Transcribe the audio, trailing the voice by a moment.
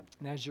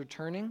And as you're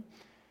turning,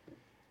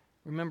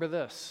 remember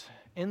this.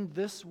 In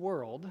this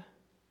world,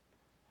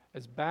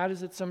 as bad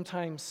as it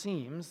sometimes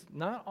seems,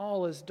 not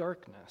all is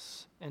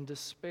darkness and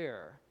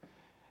despair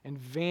and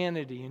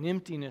vanity and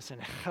emptiness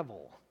and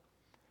hevel.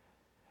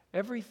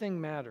 Everything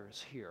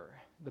matters here,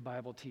 the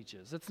Bible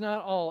teaches. It's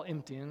not all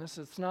emptiness.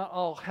 It's not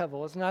all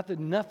hevel. It's not that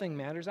nothing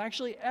matters.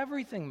 Actually,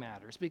 everything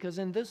matters, because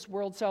in this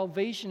world,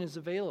 salvation is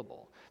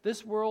available.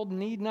 This world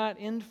need not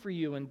end for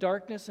you in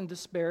darkness and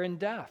despair and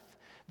death.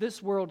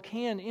 This world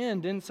can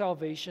end in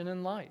salvation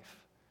and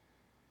life.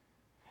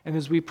 And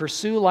as we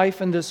pursue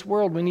life in this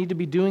world, we need to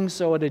be doing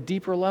so at a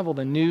deeper level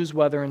than news,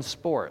 weather, and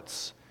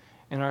sports.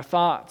 In our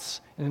thoughts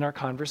and in our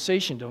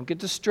conversation. Don't get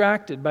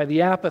distracted by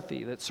the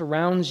apathy that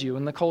surrounds you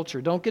in the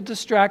culture. Don't get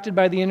distracted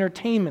by the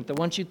entertainment that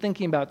wants you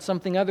thinking about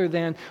something other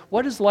than,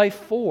 what is life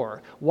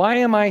for? Why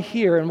am I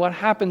here? And what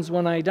happens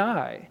when I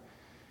die?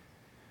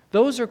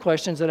 Those are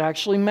questions that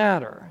actually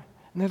matter.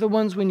 And they're the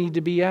ones we need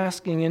to be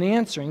asking and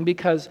answering,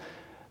 because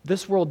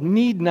this world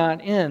need not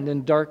end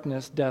in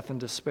darkness, death, and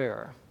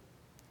despair.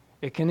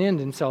 It can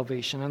end in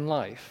salvation and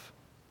life,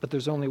 but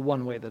there's only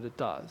one way that it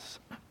does.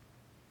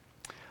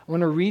 I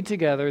want to read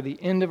together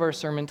the end of our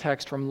sermon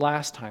text from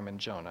last time in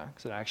Jonah,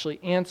 because it actually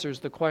answers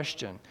the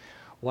question,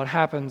 what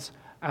happens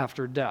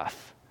after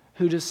death?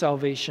 Who does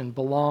salvation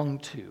belong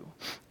to?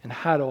 And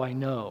how do I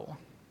know?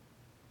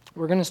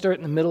 We're going to start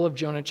in the middle of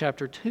Jonah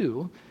chapter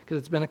 2, because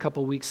it's been a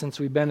couple weeks since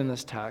we've been in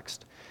this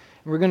text.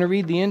 And we're going to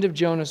read the end of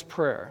Jonah's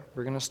prayer.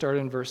 We're going to start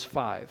in verse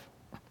 5.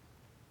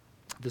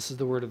 This is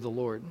the word of the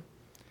Lord.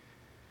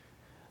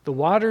 The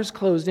waters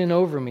closed in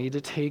over me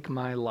to take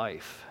my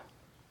life.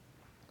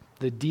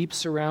 The deep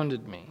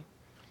surrounded me.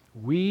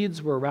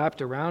 Weeds were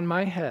wrapped around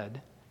my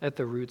head at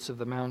the roots of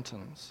the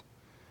mountains.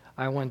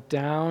 I went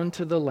down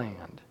to the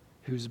land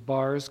whose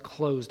bars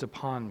closed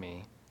upon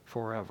me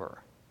forever.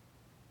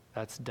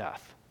 That's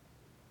death.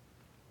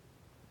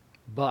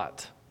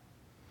 But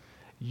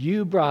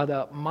you brought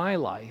up my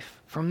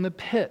life from the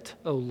pit,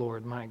 O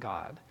Lord my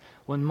God.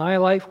 When my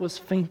life was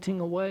fainting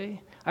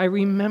away, I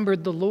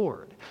remembered the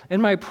Lord, and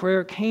my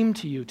prayer came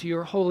to you, to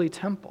your holy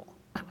temple.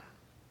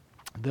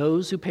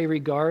 Those who pay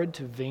regard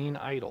to vain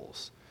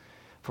idols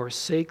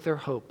forsake their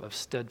hope of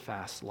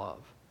steadfast love.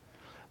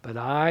 But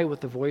I, with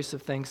the voice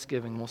of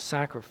thanksgiving, will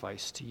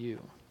sacrifice to you.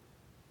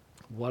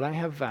 What I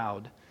have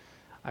vowed,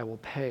 I will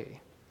pay.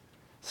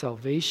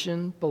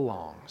 Salvation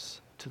belongs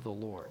to the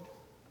Lord.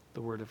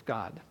 The word of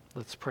God.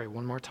 Let's pray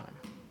one more time.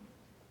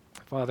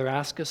 Father,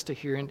 ask us to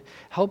hear and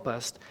help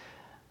us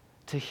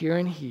to hear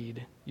and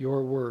heed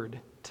your word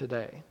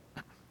today.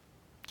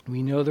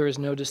 We know there is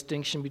no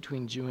distinction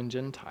between Jew and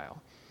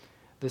Gentile.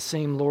 The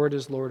same Lord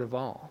is Lord of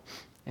all,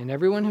 and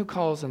everyone who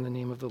calls on the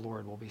name of the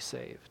Lord will be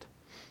saved.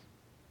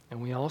 And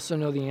we also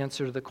know the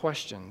answer to the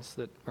questions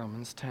that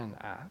Romans 10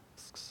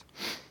 asks.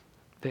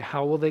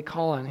 How will they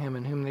call on him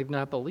in whom they've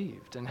not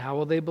believed? And how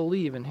will they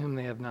believe in whom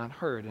they have not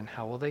heard? And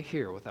how will they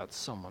hear without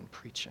someone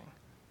preaching?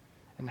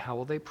 And how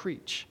will they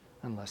preach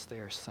unless they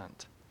are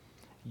sent?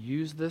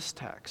 Use this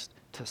text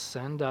to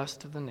send us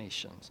to the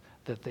nations,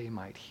 that they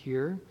might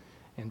hear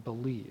and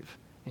believe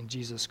in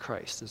Jesus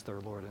Christ as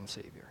their Lord and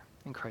Savior.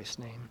 In Christ's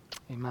name,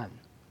 amen.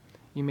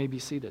 You may be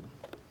seated.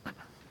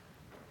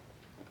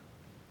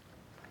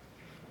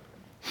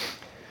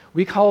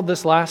 We called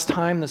this last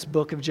time, this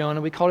book of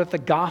Jonah, we called it the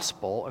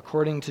Gospel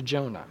according to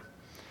Jonah.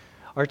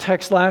 Our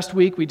text last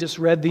week, we just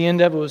read the end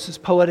of it, was his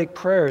poetic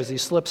prayer as he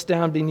slips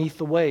down beneath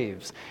the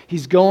waves.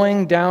 He's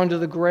going down to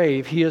the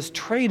grave. He has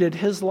traded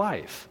his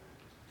life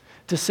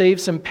to save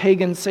some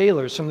pagan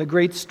sailors from the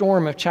great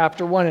storm of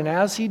chapter 1. And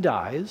as he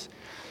dies,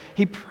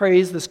 he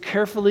prays this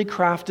carefully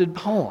crafted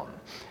poem.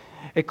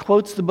 It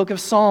quotes the book of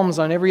Psalms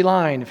on every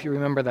line, if you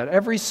remember that.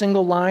 Every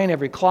single line,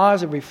 every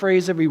clause, every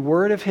phrase, every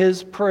word of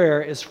his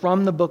prayer is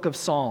from the book of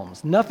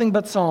Psalms. Nothing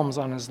but Psalms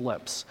on his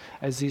lips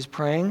as he's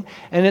praying.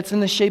 And it's in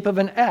the shape of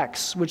an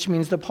X, which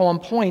means the poem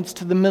points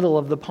to the middle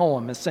of the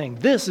poem, as saying,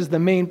 this is the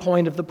main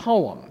point of the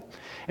poem.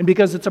 And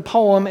because it's a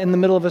poem in the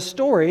middle of a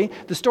story,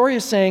 the story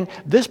is saying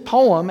this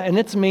poem and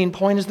its main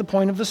point is the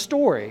point of the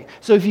story.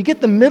 So if you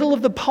get the middle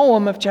of the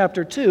poem of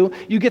chapter 2,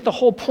 you get the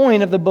whole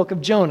point of the book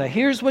of Jonah.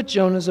 Here's what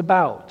Jonah's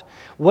about.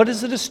 What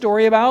is it a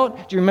story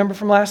about? Do you remember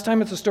from last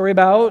time it's a story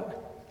about?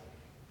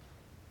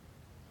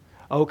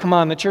 Oh, come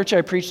on. The church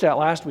I preached at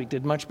last week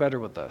did much better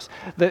with this.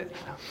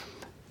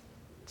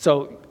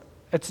 So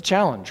it's a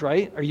challenge,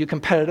 right? Are you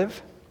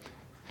competitive?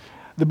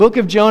 The book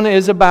of Jonah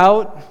is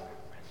about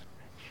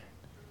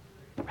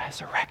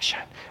resurrection.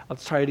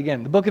 Let's try it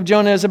again. The book of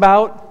Jonah is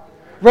about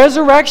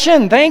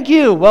resurrection. Thank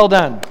you. Well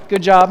done.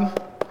 Good job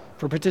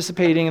for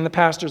participating in the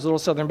pastor's little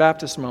Southern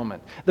Baptist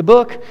moment. The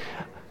book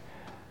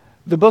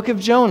of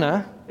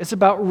Jonah is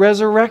about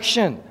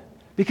resurrection,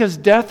 because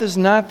death is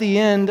not the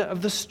end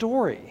of the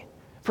story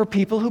for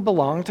people who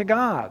belong to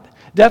God.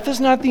 Death is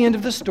not the end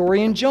of the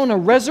story in Jonah.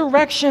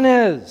 Resurrection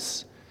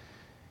is.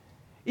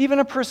 Even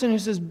a person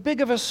who's as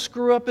big of a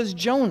screw-up as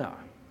Jonah,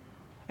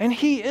 and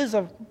he is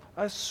a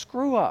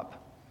screw-up,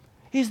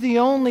 He's the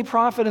only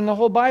prophet in the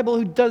whole Bible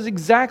who does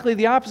exactly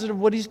the opposite of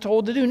what he's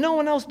told to do. No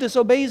one else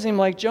disobeys him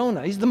like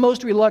Jonah. He's the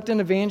most reluctant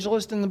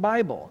evangelist in the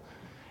Bible.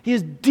 He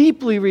is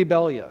deeply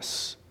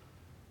rebellious.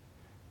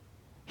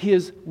 He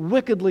is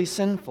wickedly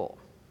sinful.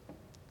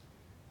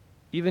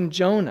 Even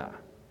Jonah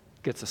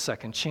gets a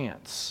second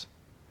chance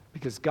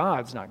because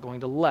God's not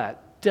going to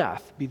let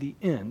death be the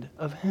end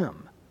of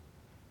him.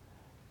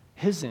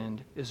 His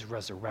end is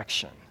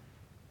resurrection.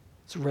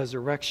 It's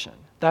resurrection.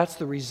 That's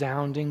the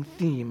resounding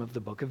theme of the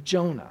book of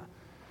Jonah.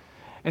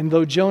 And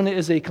though Jonah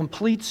is a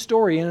complete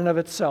story in and of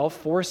itself,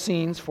 4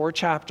 scenes, 4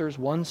 chapters,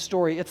 1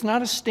 story, it's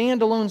not a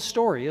standalone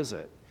story, is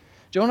it?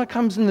 Jonah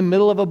comes in the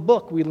middle of a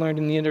book we learned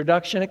in the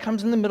introduction. It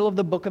comes in the middle of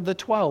the book of the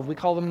 12. We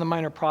call them the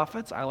minor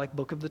prophets. I like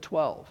book of the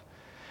 12.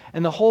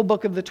 And the whole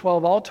book of the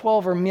 12, all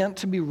 12 are meant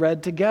to be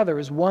read together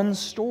as one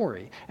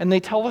story. And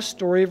they tell a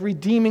story of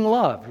redeeming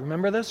love.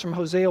 Remember this from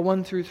Hosea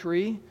 1 through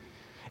 3?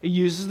 It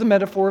uses the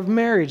metaphor of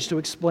marriage to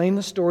explain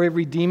the story of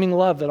redeeming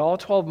love that all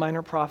 12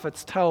 minor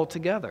prophets tell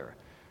together,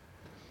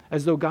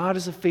 as though God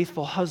is a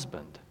faithful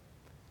husband,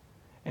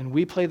 and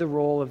we play the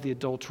role of the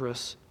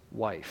adulterous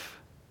wife.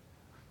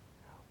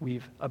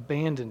 We've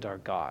abandoned our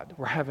God.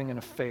 We're having an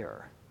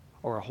affair,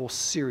 or a whole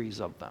series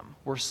of them.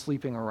 We're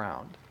sleeping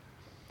around,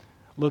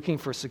 looking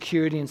for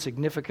security and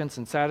significance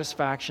and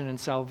satisfaction and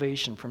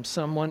salvation from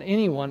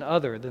anyone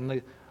other than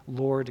the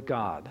Lord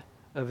God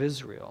of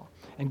Israel.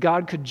 And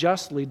God could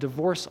justly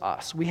divorce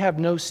us. We have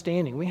no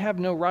standing. We have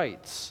no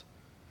rights.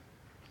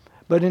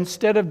 But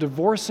instead of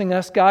divorcing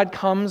us, God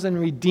comes and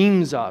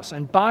redeems us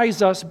and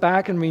buys us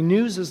back and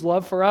renews his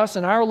love for us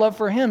and our love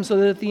for him, so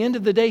that at the end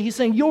of the day, he's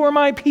saying, "You're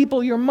my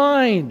people, you're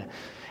mine."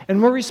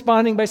 And we're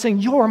responding by saying,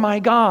 "You're my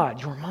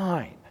God, you're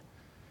mine."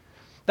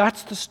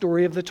 That's the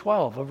story of the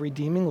 12, of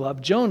redeeming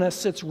love. Jonah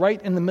sits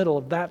right in the middle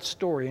of that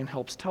story and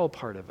helps tell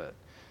part of it,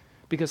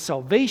 because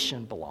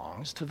salvation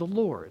belongs to the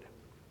Lord.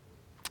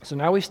 So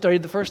now we've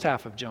studied the first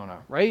half of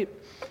Jonah, right?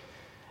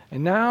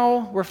 And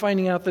now we're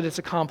finding out that it's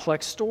a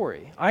complex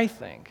story, I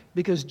think,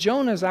 because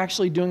Jonah is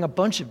actually doing a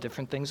bunch of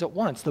different things at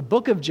once. The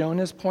book of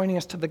Jonah is pointing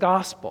us to the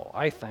gospel,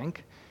 I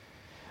think.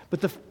 But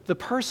the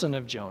person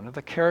of Jonah,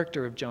 the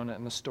character of Jonah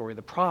in the story,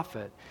 the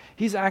prophet,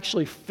 he's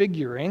actually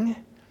figuring.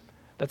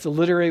 That's a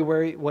literary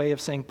way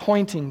of saying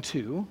pointing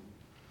to,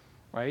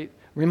 right?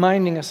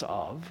 Reminding us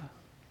of.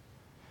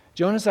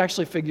 Jonah's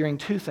actually figuring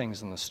 2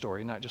 things in the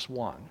story, not just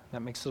one.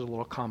 That makes it a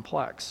little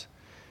complex.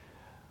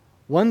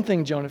 One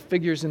thing Jonah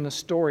figures in the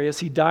story is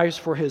he dies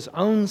for his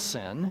own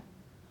sin,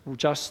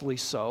 justly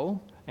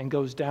so, and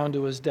goes down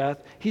to his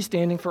death. He's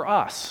standing for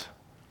us.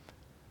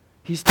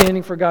 He's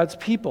standing for God's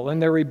people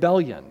and their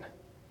rebellion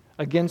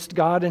against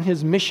God and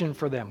his mission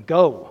for them.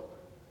 Go,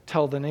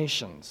 tell the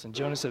nations. And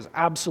Jonah says,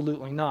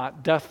 absolutely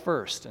not, death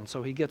first. And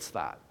so he gets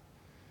that.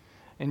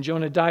 And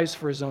Jonah dies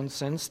for his own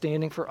sin,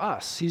 standing for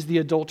us. He's the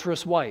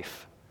adulterous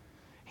wife.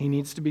 He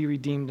needs to be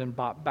redeemed and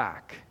bought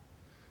back.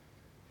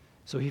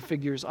 So he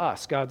figures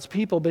us, God's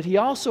people, but he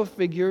also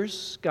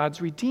figures God's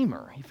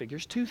Redeemer. He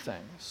figures 2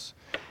 things.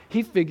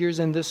 He figures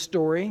in this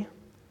story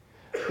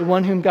the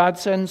one whom God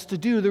sends to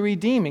do the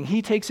redeeming.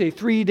 He takes a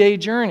 3-day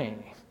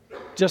journey,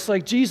 just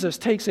like Jesus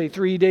takes a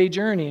 3-day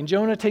journey. And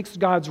Jonah takes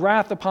God's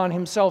wrath upon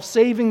himself,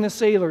 saving the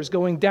sailors,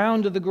 going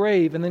down to the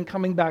grave, and then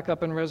coming back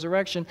up in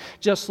resurrection,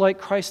 just like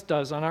Christ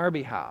does on our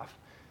behalf.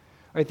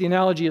 Right? The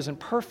analogy isn't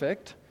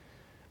perfect,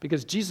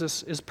 because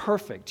Jesus is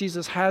perfect.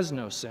 Jesus has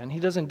no sin.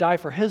 He doesn't die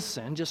for his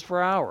sin, just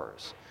for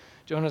ours.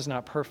 Jonah's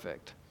not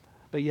perfect,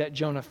 but yet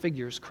Jonah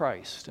figures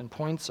Christ and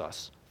points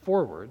us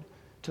forward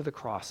to the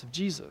cross of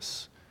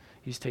Jesus.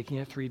 He's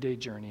taking a 3-day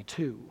journey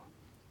too.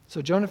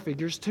 So Jonah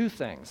figures 2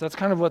 things. That's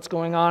kind of what's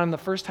going on in the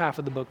first half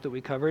of the book that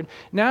we covered.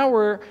 Now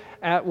we're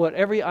at what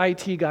every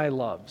IT guy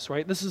loves,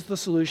 right? This is the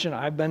solution.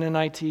 I've been in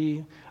IT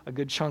a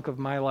good chunk of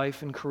my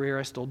life and career.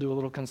 I still do a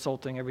little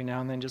consulting every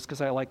now and then just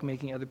because I like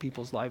making other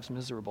people's lives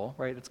miserable,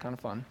 right? It's kind of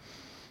fun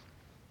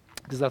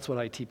because that's what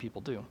IT people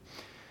do.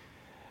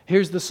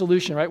 Here's the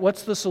solution, right?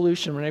 What's the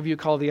solution whenever you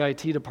call the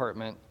IT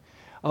department?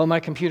 Oh, my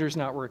computer's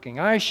not working.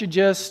 I should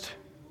just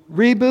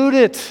reboot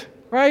it.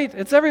 Right?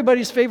 It's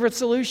everybody's favorite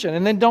solution.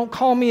 And then don't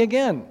call me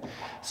again.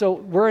 So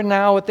we're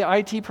now at the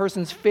IT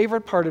person's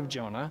favorite part of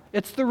Jonah.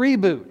 It's the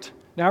reboot.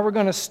 Now we're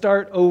going to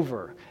start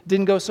over.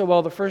 Didn't go so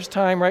well the first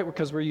time, right?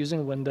 Because we're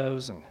using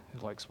Windows, and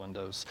who likes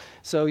Windows?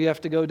 So you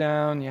have to go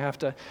down, you have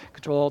to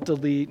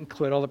Control-Alt-Delete and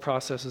quit all the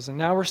processes. And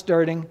now we're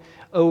starting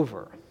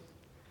over.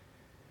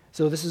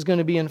 So this is going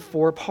to be in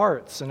 4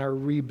 parts. In our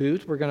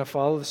reboot, we're going to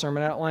follow the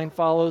sermon outline,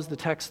 follows the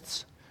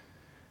text's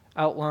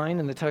outline,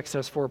 and the text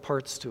has 4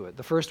 parts to it.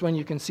 The first one,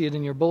 you can see it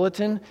in your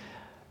bulletin.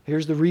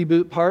 Here's the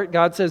reboot part.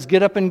 God says,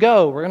 get up and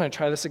go. We're going to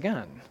try this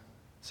again.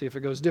 See if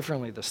it goes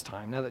differently this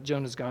time, now that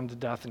Jonah's gone to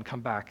death and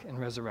come back in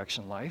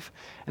resurrection life.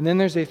 And then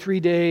there's a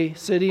 3-day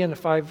city and a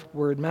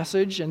 5-word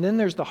message. And then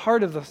there's the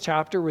heart of the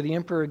chapter where the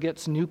emperor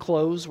gets new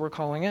clothes, we're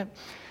calling it.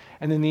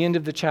 And then the end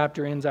of the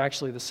chapter ends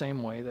actually the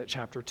same way that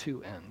chapter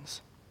 2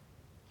 ends.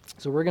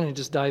 So we're going to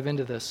just dive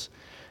into this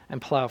and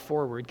plow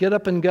forward. Get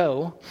up and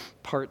go,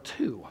 part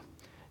 2.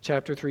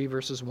 chapter 3,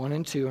 verses 1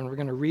 and 2, and we're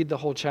going to read the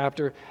whole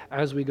chapter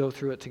as we go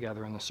through it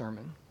together in the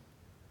sermon.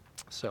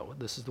 So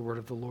this is the word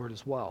of the Lord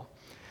as well.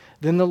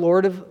 Then the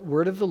word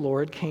of the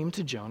Lord came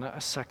to Jonah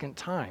a second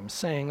time,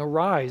 saying,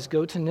 "Arise,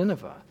 go to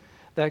Nineveh,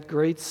 that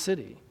great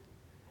city,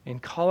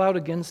 and call out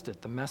against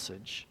it the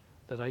message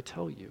that I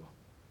tell you."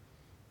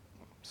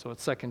 So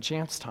it's second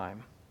chance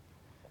time.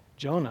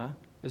 Jonah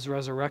is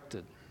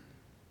resurrected.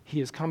 He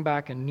has come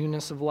back in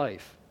newness of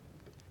life.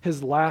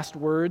 His last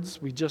words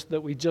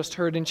that we just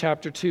heard in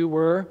chapter 2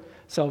 were,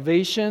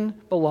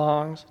 "Salvation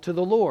belongs to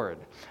the Lord."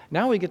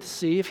 Now we get to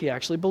see if he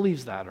actually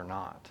believes that or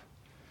not.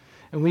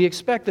 And we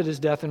expect that his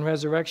death and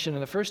resurrection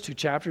in the first 2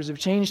 chapters have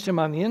changed him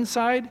on the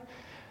inside,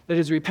 that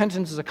his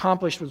repentance is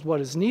accomplished with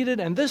what is needed,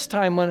 and this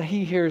time when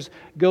he hears,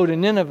 "Go to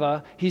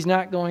Nineveh," he's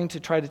not going to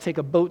try to take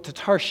a boat to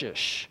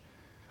Tarshish,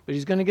 but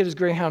he's going to get his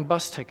Greyhound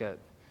bus ticket,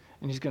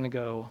 and he's going to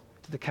go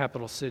to the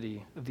capital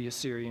city of the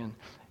Assyrian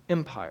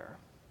Empire.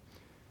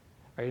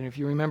 Right, and if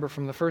you remember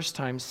from the first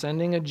time,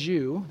 sending a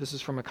Jew, this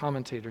is from a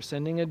commentator,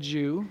 sending a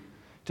Jew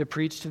to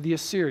preach to the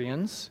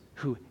Assyrians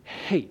who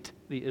hate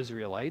the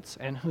Israelites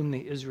and whom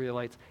the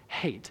Israelites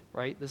hate,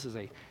 right? This is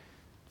the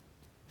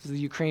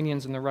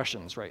Ukrainians and the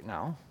Russians right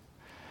now.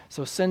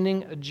 So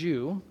sending a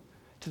Jew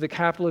to the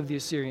capital of the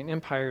Assyrian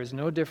Empire is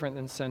no different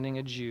than sending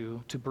a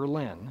Jew to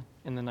Berlin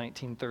in the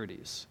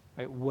 1930s.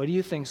 Right? What do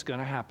you think is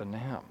going to happen to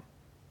him?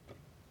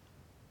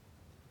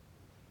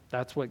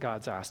 That's what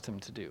God's asked him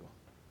to do.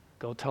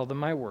 Go tell them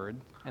my word,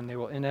 and they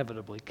will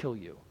inevitably kill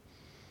you.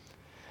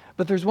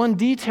 But there's one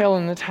detail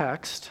in the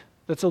text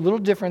that's a little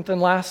different than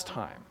last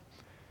time.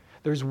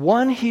 There's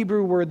one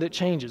Hebrew word that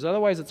changes.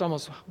 Otherwise, it's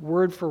almost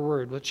word for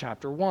word with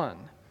chapter 1.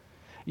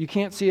 You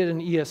can't see it in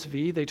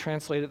ESV. They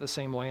translate it the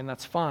same way, and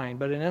that's fine.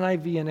 But in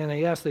NIV and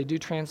NAS, they do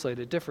translate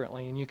it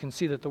differently, and you can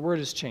see that the word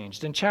has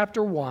changed. In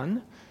chapter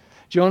 1,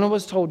 Jonah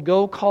was told,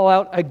 "Go call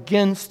out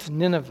against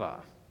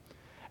Nineveh."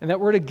 And that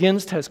word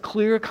 "against" has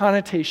clear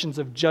connotations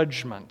of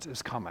judgment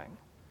is coming.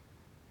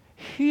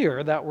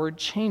 Here, that word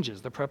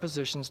changes. The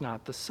preposition's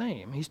not the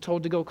same. He's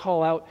told to go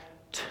call out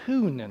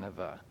to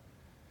Nineveh.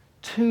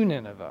 To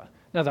Nineveh.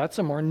 Now, that's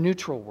a more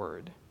neutral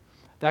word.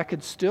 That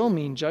could still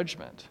mean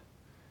judgment,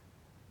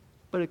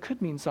 but it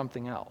could mean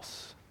something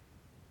else.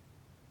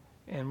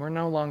 And we're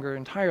no longer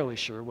entirely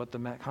sure what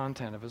the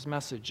content of his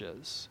message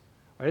is.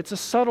 Right? It's a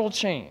subtle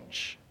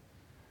change,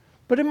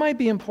 but it might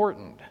be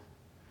important.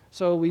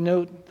 So we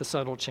note the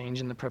subtle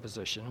change in the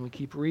preposition, and we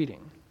keep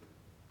reading.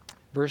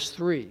 Verse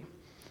 3.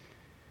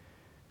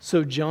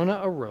 So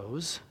Jonah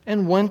arose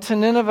and went to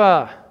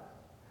Nineveh,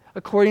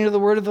 according to the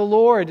word of the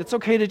Lord. It's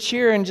okay to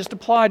cheer and just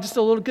applaud. Just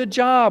a little good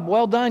job.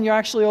 Well done. You're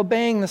actually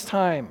obeying this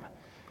time.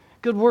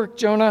 Good work,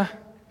 Jonah.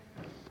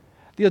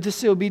 The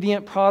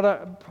disobedient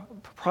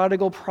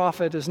prodigal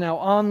prophet is now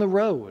on the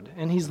road,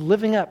 and he's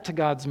living up to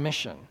God's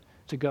mission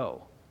to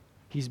go.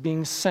 He's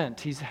being sent.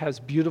 He has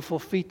beautiful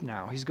feet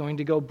now. He's going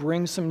to go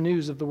bring some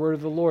news of the word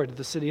of the Lord to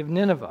the city of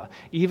Nineveh,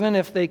 even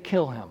if they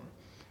kill him.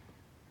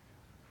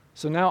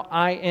 So now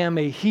I am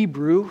a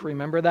Hebrew.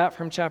 Remember that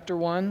from chapter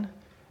 1?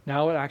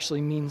 Now it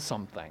actually means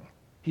something.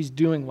 He's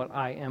doing what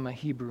I am a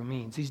Hebrew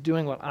means. He's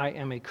doing what I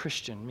am a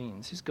Christian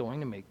means. He's going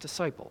to make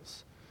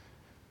disciples,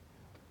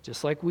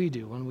 just like we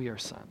do when we are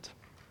sent.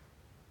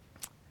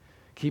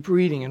 Keep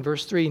reading in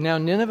verse 3. Now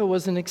Nineveh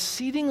was an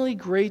exceedingly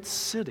great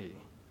city,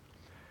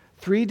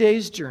 3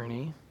 days'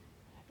 journey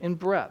in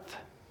breadth.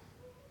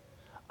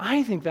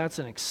 I think that's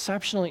an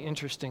exceptionally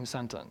interesting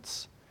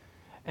sentence,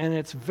 and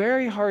it's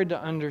very hard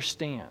to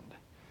understand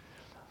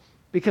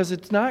because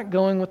it's not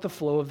going with the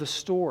flow of the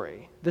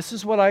story. This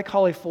is what I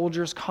call a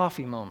Folgers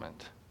coffee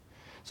moment.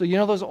 So you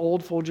know those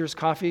old Folgers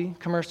coffee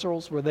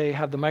commercials where they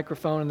have the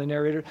microphone and the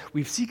narrator?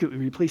 "We've secretly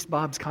replaced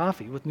Bob's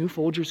coffee with new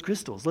Folgers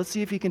crystals. Let's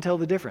see if you can tell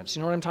the difference."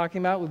 You know what I'm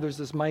talking about? Where there's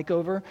this mic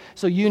over.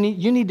 So you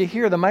need to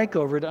hear the mic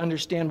over to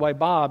understand why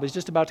Bob is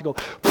just about to go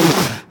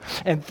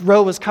and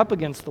throw his cup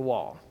against the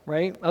wall,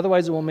 right?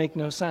 Otherwise it will make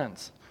no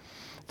sense.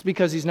 It's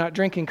because he's not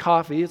drinking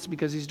coffee. It's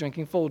because he's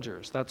drinking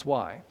Folgers. That's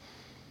why.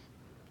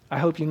 I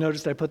hope you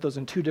noticed I put those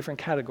in 2 different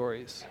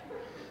categories.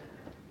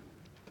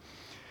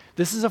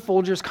 This is a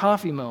Folgers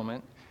coffee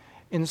moment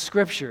in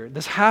Scripture.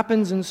 This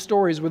happens in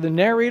stories where the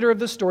narrator of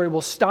the story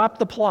will stop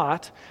the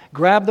plot,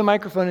 grab the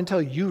microphone, and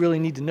tell you, "You really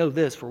need to know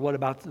this for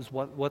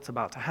what's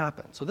about to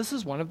happen." So this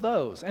is one of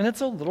those, and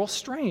it's a little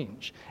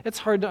strange. It's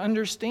hard to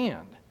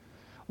understand.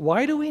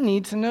 Why do we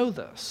need to know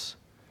this?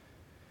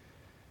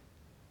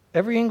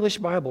 Every English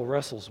Bible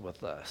wrestles with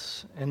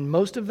this, and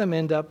most of them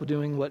end up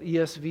doing what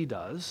ESV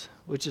does,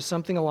 which is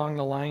something along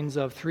the lines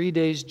of 3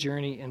 days'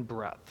 journey in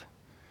breadth.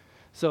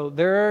 So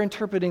they're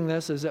interpreting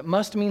this as it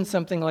must mean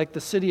something like the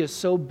city is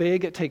so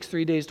big it takes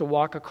 3 days to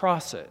walk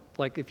across it.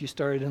 Like if you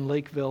started in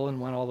Lakeville and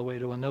went all the way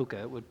to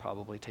Anoka, it would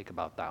probably take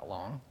about that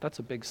long. That's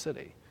a big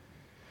city.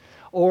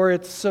 Or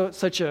it's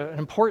such an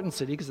important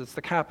city because it's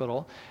the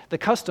capital. The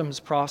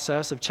customs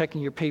process of checking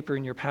your paper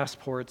and your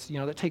passports,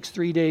 that takes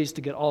 3 days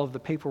to get all of the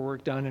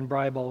paperwork done and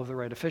bribe all of the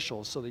right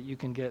officials so that you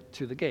can get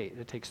to the gate.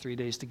 It takes 3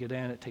 days to get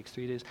in. It takes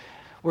 3 days.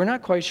 We're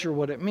not quite sure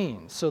what it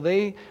means. So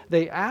they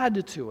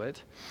add to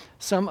it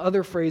some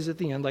other phrase at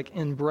the end, like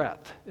in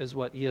breadth, is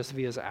what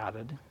ESV has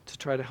added to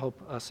try to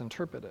help us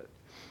interpret it.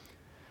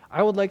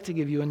 I would like to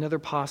give you another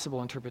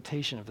possible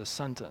interpretation of this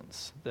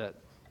sentence that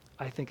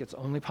I think it's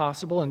only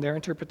possible, and their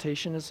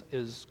interpretation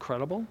is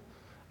credible,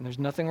 and there's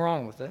nothing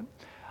wrong with it.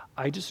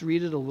 I just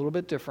read it a little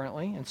bit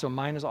differently, and so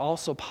mine is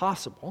also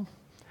possible.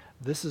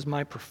 This is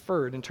my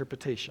preferred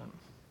interpretation.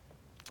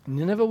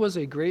 Nineveh was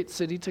a great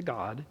city to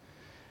God,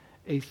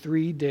 a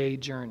 3-day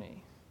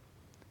journey.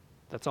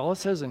 That's all it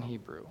says in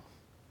Hebrew.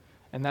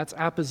 And that's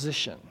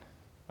apposition,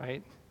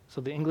 right?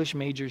 So the English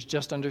majors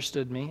just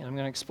understood me, and I'm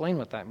going to explain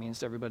what that means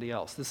to everybody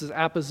else. This is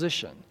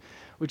apposition,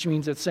 which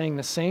means it's saying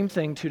the same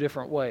thing two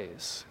different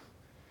ways.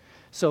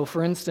 So,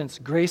 for instance,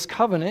 Grace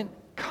Covenant,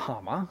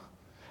 comma,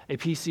 a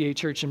PCA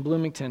church in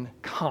Bloomington,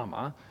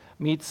 comma,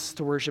 meets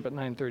to worship at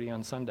 9:30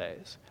 on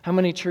Sundays. How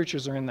many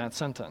churches are in that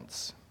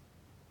sentence?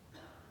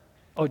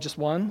 Oh, just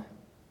one?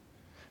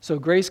 So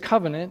Grace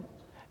Covenant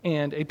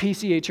and a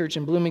PCA church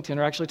in Bloomington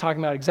are actually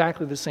talking about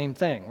exactly the same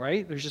thing,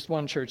 right? There's just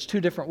one church,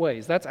 two different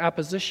ways. That's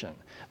apposition.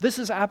 This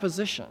is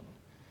apposition.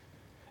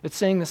 It's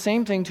saying the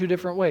same thing two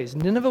different ways.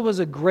 Nineveh was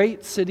a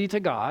great city to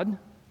God.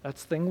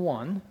 That's thing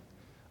one,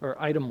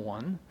 or item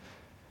one.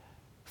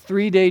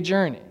 3-day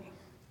journey.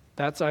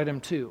 That's item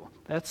two.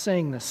 That's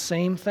saying the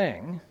same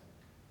thing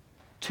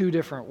two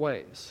different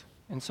ways.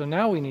 And so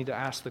now we need to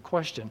ask the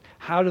question,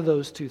 how do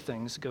those two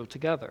things go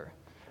together?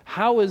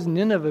 How is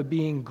Nineveh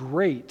being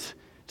great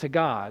to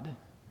God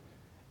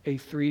a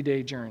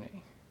 3-day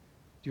journey?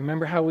 Do you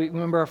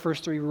remember our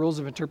first 3 rules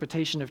of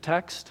interpretation of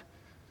text?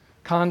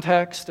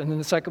 Context, and then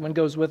the second one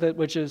goes with it,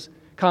 which is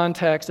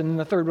context, and then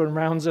the third one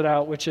rounds it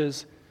out, which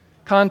is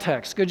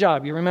context. Good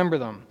job, you remember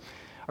them.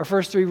 Our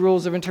first 3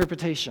 rules of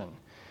interpretation.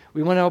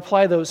 We want to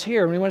apply those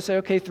here, and we want to say,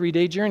 okay,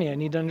 3-day journey, I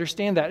need to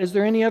understand that. Is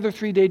there any other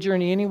 3-day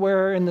journey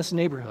anywhere in this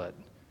neighborhood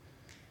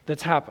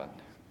that's happened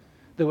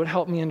that would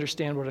help me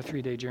understand what a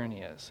 3-day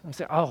journey is? And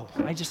say,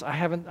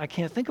 I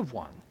can't think of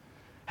one.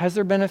 Has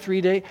there been a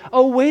 3-day?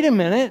 Oh, wait a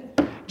minute.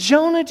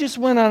 Jonah just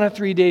went on a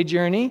 3-day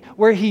journey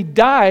where he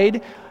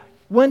died,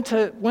 went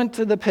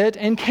to the pit,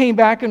 and came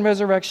back in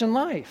resurrection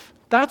life.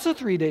 That's a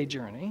 3-day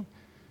journey.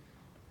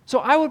 So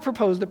I would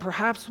propose that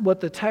perhaps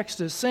what the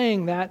text is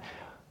saying, that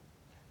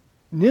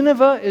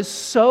Nineveh is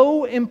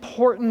so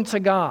important to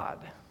God,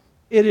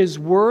 it is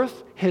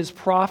worth his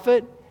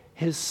prophet,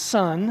 his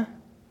son,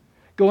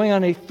 going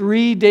on a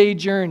 3-day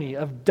journey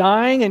of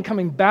dying and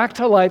coming back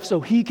to life so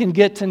he can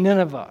get to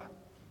Nineveh.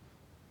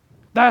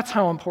 That's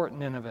how important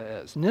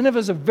Nineveh is. Nineveh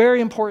is a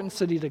very important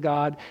city to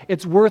God.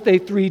 It's worth a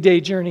 3-day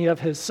journey of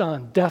his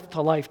son, death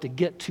to life, to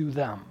get to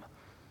them.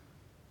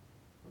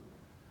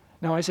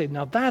 Now I say,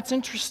 now that's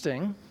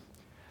interesting,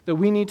 that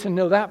we need to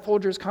know that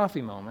Folgers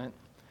coffee moment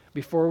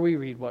before we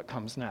read what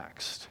comes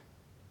next.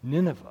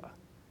 Nineveh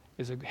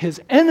is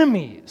his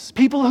enemies,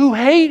 people who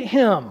hate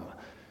him,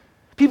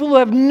 people who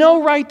have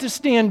no right to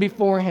stand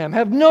before him,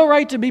 have no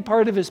right to be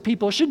part of his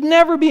people, should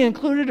never be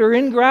included or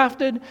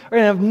engrafted, or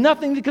have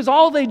nothing, because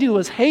all they do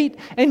is hate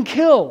and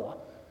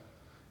kill.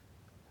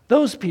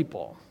 Those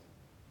people,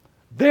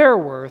 they're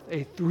worth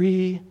a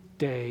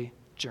 3-day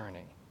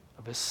journey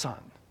of his son,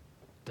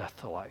 death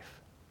to life.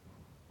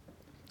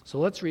 So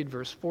let's read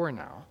verse 4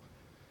 now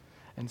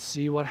and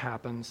see what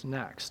happens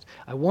next.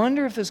 I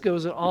wonder if this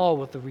goes at all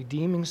with the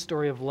redeeming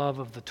story of love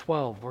of the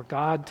 12, where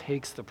God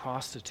takes the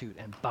prostitute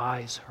and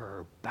buys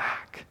her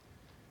back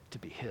to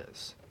be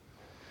his.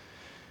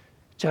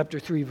 Chapter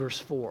 3, verse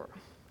 4.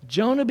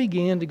 Jonah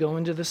began to go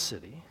into the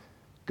city,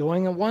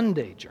 going a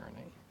 1-day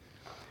journey,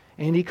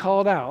 and he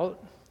called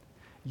out,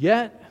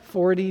 "Yet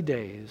 40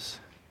 days,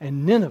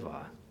 and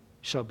Nineveh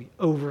shall be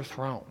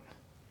overthrown."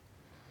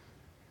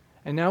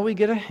 And now we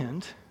get a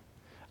hint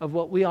of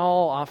what we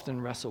all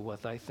often wrestle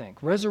with, I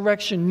think.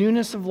 Resurrection,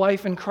 newness of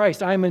life in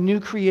Christ. I am a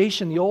new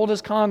creation. The old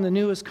has come, the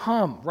new has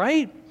come,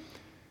 right?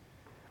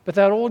 But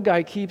that old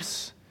guy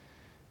keeps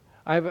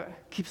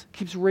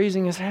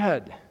raising his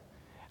head.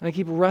 And I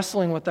keep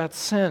wrestling with that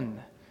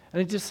sin.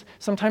 And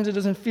sometimes it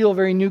doesn't feel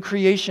very new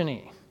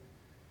creation-y.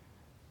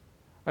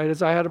 Right?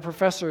 As I had a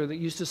professor that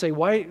used to say,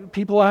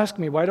 people ask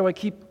me, why do I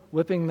keep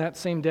whipping that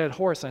same dead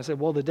horse? And I said,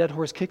 well, the dead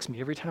horse kicks me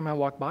every time I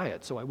walk by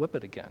it, so I whip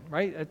it again,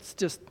 right? It's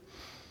just...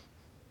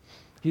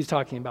 He's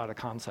talking about a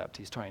concept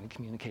he's trying to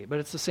communicate, but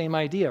it's the same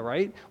idea,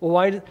 right?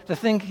 Well, the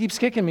thing keeps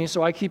kicking me,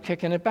 so I keep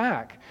kicking it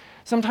back.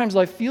 Sometimes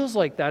life feels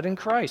like that in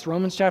Christ.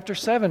 Romans chapter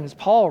 7 is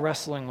Paul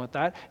wrestling with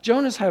that.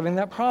 Jonah's having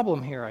that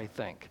problem here, I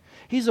think.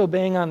 He's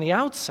obeying on the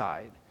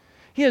outside.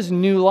 He has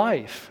new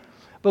life,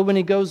 but when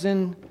he goes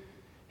in,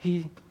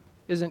 he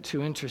isn't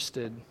too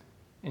interested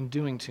in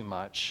doing too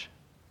much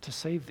to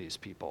save these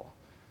people.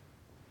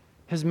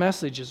 His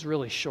message is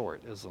really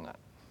short, isn't it?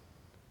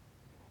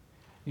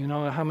 You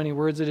know how many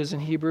words it is in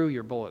Hebrew?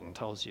 Your bulletin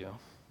tells you.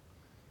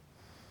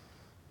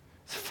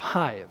 It's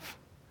 5.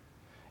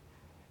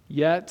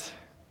 Yet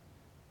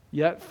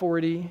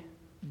 40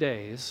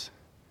 days,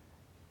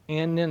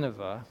 and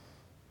Nineveh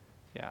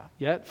Yeah,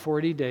 yet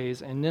 40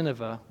 days and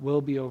Nineveh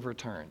will be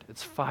overturned.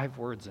 It's 5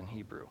 words in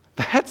Hebrew.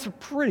 That's a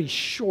pretty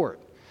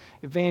short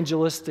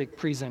evangelistic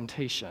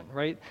presentation,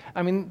 right?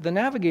 I mean, the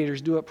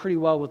navigators do it pretty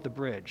well with the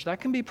bridge. That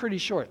can be pretty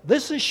short.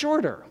 This is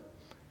shorter.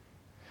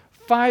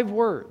 5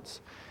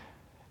 words.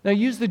 Now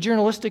use the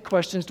journalistic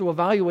questions to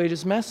evaluate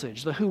his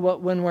message, the who,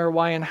 what, when, where,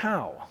 why, and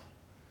how.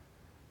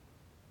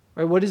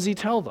 Right? What does he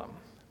tell them?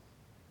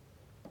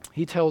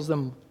 He tells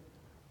them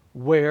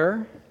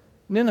where?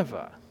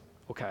 Nineveh.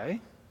 Okay.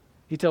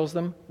 He tells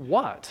them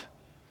what?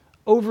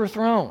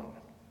 Overthrown.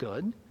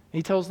 Good.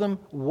 He tells them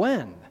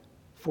when?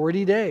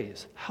 40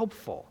 days.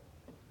 Helpful.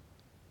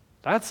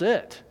 That's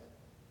it.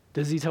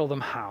 Does he tell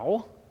them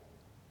how?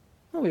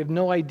 No, we have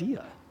no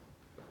idea.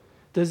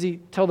 Does he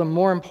tell them,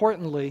 more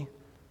importantly,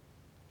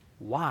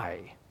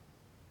 why?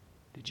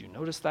 Did you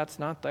notice that's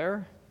not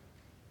there?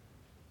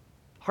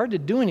 Hard to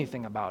do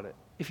anything about it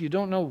if you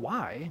don't know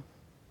why.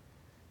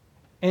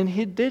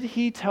 And did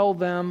he tell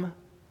them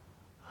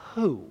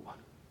who?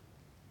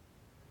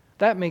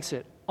 That makes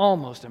it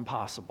almost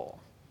impossible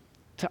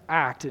to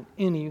act in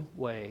any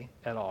way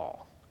at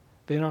all.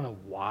 They don't know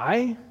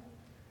why.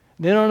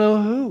 They don't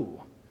know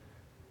who.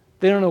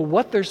 They don't know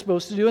what they're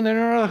supposed to do, and they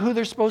don't know who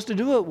they're supposed to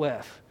do it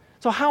with.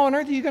 So how on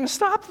earth are you going to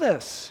stop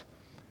this?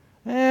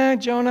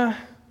 Jonah,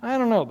 I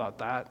don't know about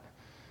that.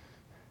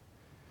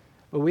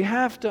 But we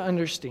have to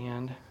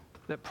understand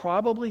that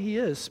probably he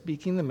is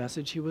speaking the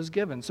message he was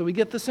given. So we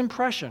get this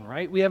impression,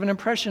 right? We have an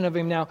impression of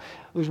him now.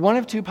 There's one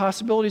of 2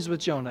 possibilities with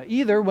Jonah.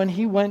 Either when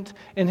he went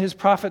in his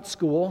prophet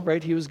school,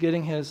 right? He was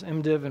getting his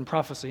MDiv in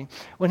prophecy.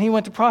 When he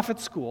went to prophet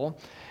school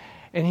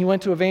and he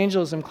went to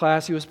evangelism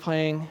class, he was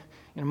playing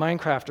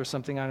Minecraft or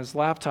something on his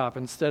laptop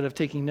instead of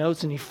taking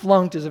notes, and he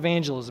flunked his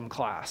evangelism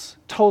class.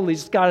 Totally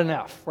just got an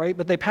F, right?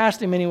 But they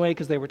passed him anyway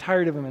because they were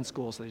tired of him in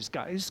school, so they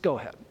just go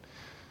ahead.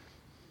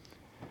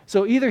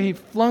 So either he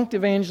flunked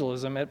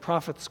evangelism at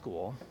prophet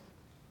school,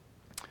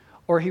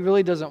 or he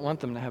really doesn't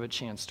want them to have a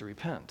chance to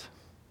repent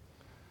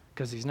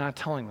because he's not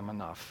telling them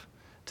enough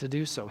to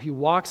do so. He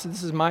walks,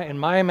 this is in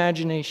my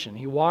imagination,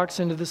 he walks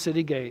into the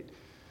city gate,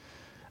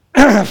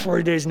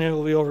 40 days and it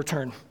will be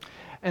overturned.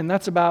 And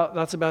that's about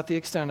the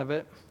extent of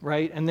it,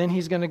 right? And then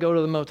he's going to go to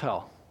the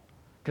motel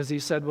because he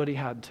said what he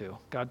had to.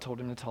 God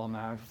told him to tell him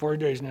that. 40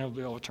 days and it will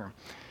be overturned.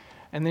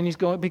 And then he's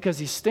going because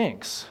he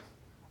stinks.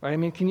 Right? I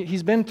mean,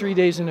 he's been 3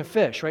 days in a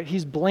fish, right?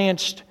 He's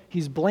blanched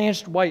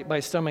white by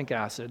stomach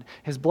acid.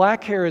 His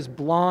black hair is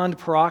blonde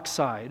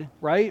peroxide,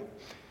 right?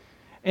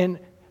 And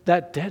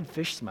that dead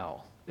fish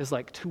smell is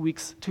like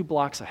 2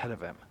 blocks ahead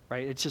of him,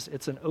 right?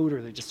 It's an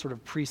odor that just sort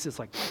of persists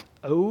like,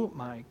 oh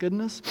my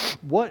goodness,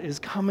 what is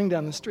coming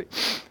down the street,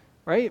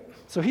 right?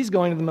 So he's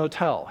going to the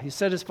motel. He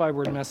said his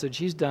 5-word message.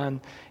 He's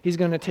done. He's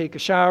going to take a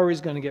shower. He's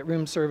going to get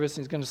room service.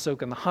 And he's going to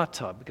soak in the hot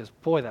tub because,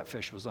 boy, that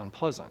fish was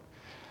unpleasant.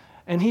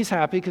 And he's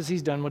happy because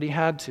he's done what he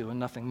had to and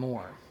nothing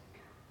more.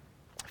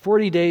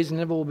 40 days and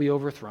Nineveh will be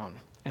overthrown.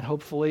 And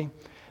hopefully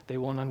they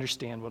won't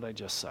understand what I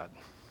just said.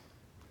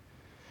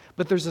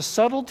 But there's a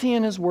subtlety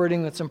in his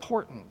wording that's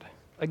important.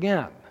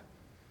 Again,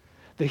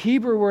 the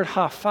Hebrew word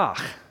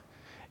hafach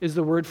is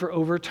the word for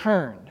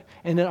overturned.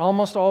 And it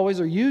almost always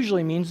or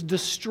usually means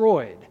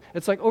destroyed.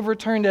 It's like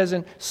overturned as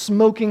in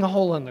smoking a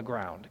hole in the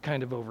ground,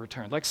 kind of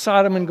overturned. Like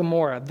Sodom and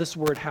Gomorrah, this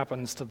word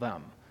happens to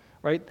them.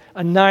 Right?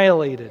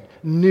 Annihilated,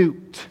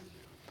 nuked,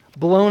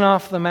 blown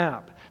off the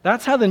map.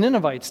 That's how the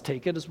Ninevites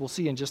take it, as we'll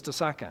see in just a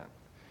second.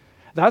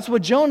 That's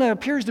what Jonah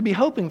appears to be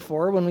hoping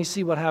for when we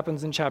see what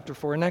happens in chapter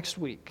 4 next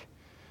week.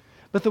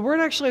 But the word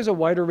actually has a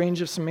wider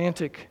range of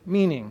semantic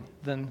meaning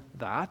than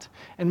that.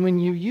 And when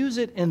you use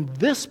it in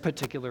this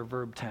particular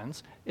verb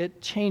tense,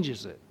 it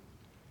changes it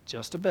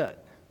just a bit.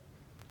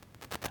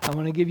 I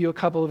want to give you a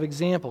couple of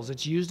examples.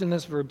 It's used in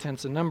this verb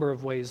tense a number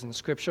of ways in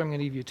Scripture. I'm going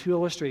to give you 2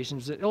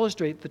 illustrations that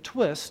illustrate the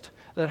twist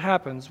that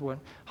happens when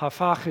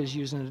hafach is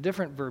used in a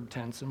different verb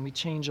tense and we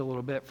change a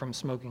little bit from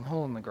smoking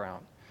hole in the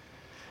ground.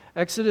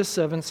 Exodus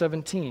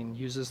 7:17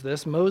 uses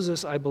this.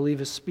 Moses, I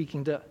believe, is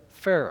speaking to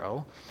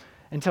Pharaoh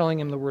and telling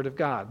him the word of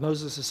God.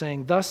 Moses is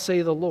saying, "Thus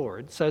says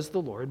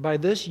the Lord, by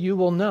this you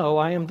will know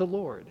I am the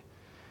Lord.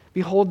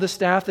 Behold, the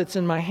staff that's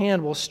in my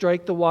hand will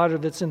strike the water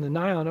that's in the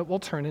Nile, and it will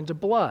turn into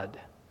blood."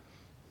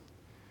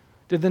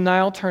 Did the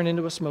Nile turn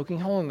into a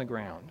smoking hole in the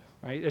ground?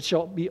 Right? It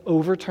shall be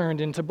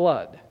overturned into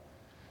blood.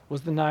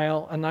 Was the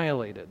Nile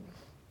annihilated?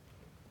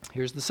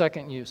 Here's the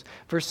second use.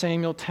 1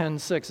 Samuel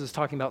 10:6 is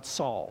talking about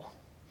Saul.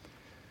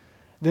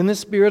 Then the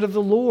Spirit of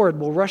the Lord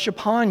will rush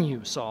upon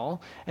you,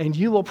 Saul, and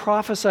you will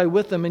prophesy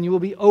with them, and you will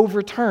be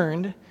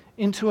overturned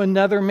into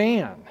another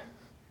man.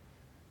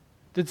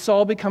 Did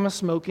Saul become a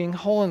smoking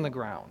hole in the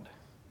ground?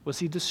 Was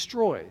he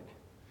destroyed?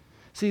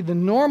 See, the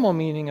normal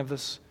meaning of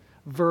this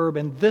verb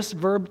in this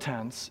verb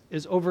tense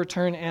is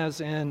overturn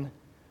as in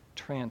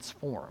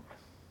transform,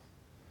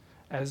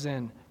 as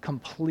in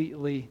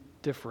completely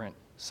different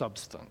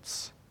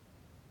substance.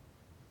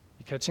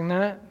 You catching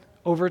that?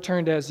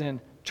 Overturned as in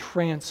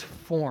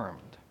transformed.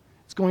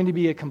 It's going to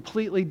be a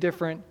completely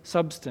different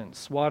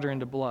substance, water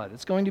into blood.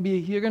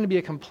 You're going to be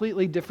a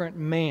completely different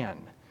man.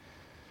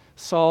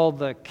 Saul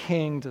the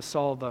king to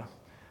Saul the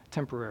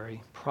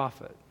temporary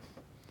profit.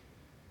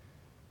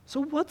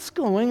 So what's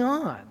going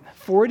on?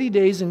 40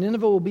 days and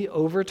Nineveh will be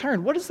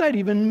overturned. What does that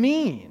even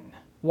mean?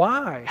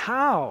 Why?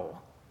 How?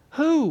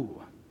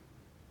 Who?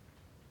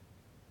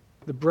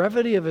 The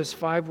brevity of his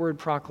 5-word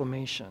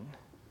proclamation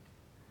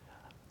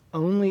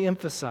only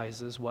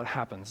emphasizes what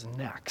happens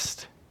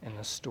next in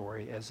the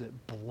story as it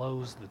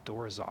blows the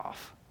doors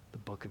off the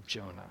book of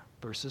Jonah,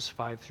 verses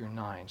 5 through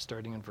 9,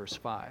 starting in verse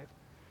 5.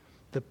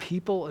 The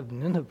people of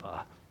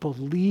Nineveh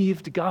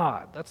believed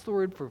God. That's the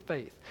word for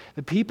faith.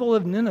 The people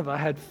of Nineveh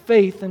had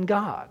faith in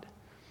God.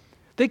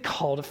 They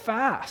called a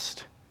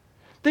fast.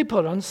 They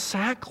put on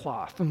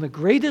sackcloth, from the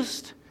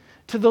greatest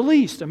to the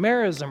least. A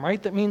merism,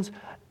 right? That means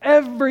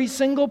every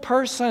single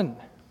person.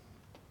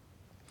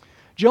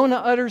 Jonah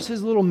utters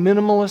his little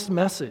minimalist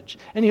message,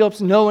 and he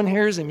hopes no one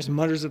hears him. He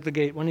mutters at the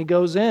gate when he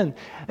goes in.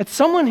 And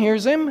someone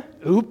hears him.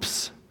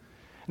 Oops.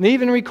 And they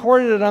even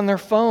recorded it on their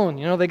phone.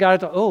 They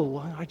got it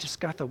I just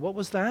got what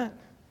was that?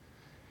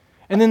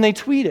 And then they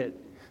tweet it.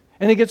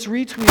 And it gets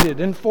retweeted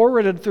and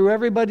forwarded through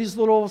everybody's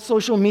little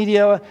social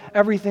media,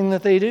 everything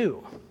that they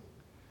do.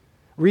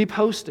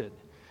 Reposted.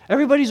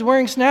 Everybody's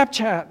wearing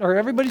Snapchat, or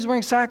everybody's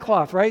wearing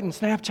sackcloth, right? And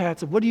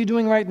Snapchats of, what are you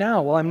doing right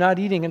now? Well, I'm not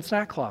eating in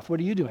sackcloth. What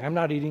are you doing? I'm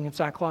not eating in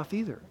sackcloth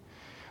either.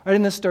 Right?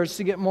 And this starts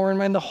to get more in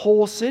mind. The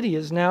whole city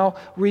is now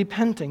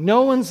repenting.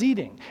 No one's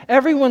eating.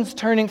 Everyone's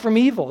turning from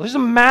evil. There's a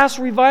mass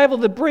revival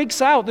that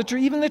breaks out.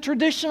 Even the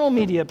traditional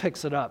media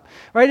picks it up.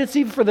 Right? It's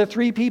even for the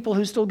 3 people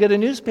who still get a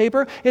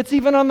newspaper. It's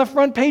even on the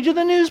front page of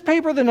the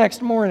newspaper the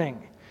next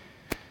morning.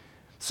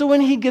 So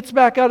when he gets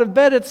back out of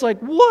bed, it's like,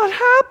 what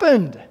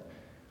happened?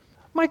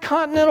 My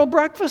continental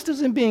breakfast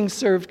isn't being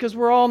served because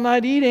we're all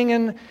not eating,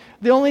 and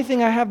the only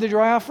thing I have to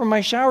dry off from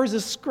my shower is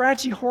this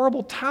scratchy,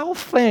 horrible towel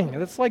thing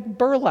that's like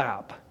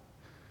burlap.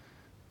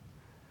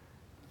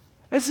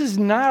 This is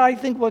not, I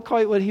think,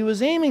 quite what he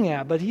was aiming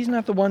at, but he's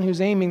not the one who's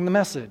aiming the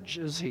message,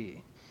 is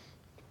he?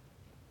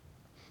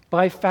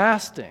 By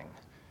fasting,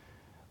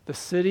 the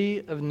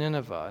city of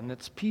Nineveh and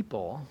its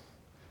people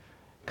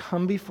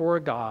come before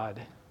God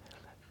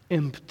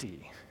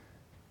empty.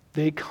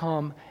 They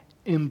come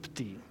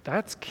empty.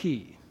 That's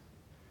key.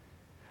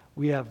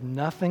 We have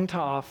nothing to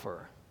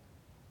offer.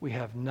 We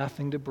have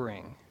nothing to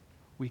bring.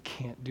 We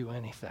can't do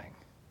anything.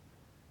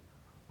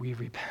 We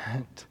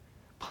repent.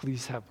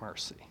 Please have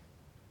mercy.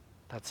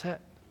 That's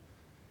it.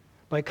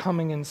 By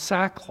coming in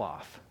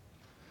sackcloth.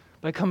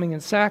 By coming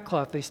in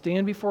sackcloth, they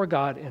stand before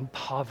God in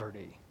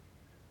poverty.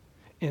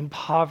 In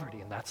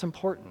poverty, and that's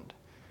important.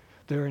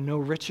 There are no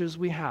riches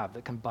we have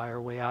that can buy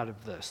our way out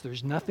of this.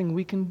 There's nothing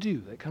we can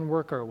do that can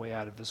work our way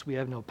out of this. We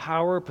have no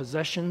power,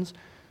 possessions,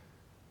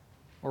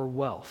 or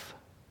wealth.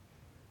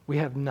 We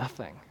have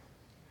nothing.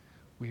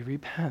 We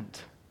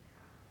repent.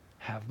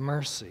 Have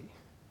mercy.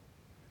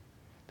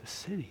 The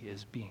city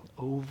is being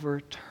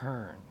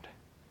overturned.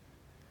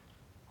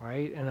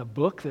 Right? And a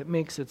book that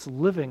makes its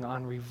living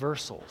on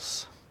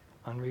reversals.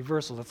 On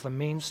reversals. That's the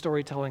main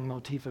storytelling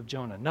motif of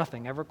Jonah.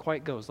 Nothing ever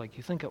quite goes like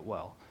you think it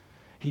will.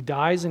 He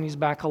dies and he's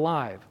back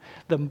alive.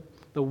 The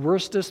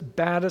worstest,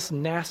 baddest,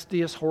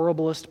 nastiest,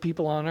 horriblest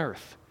people on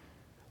earth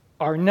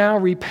are now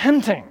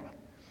repenting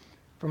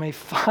from a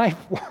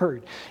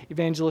 5-word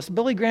evangelist.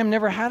 Billy Graham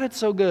never had it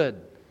so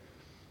good.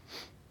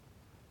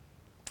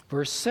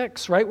 Verse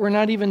 6, right? We're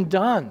not even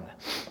done.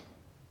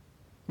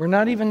 We're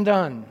not even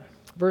done.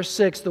 Verse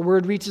 6, the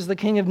word reaches the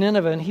king of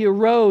Nineveh, and he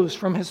arose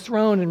from his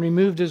throne and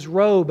removed his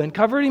robe and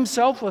covered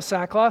himself with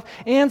sackcloth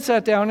and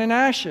sat down in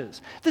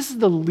ashes. This is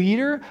the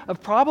leader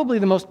of probably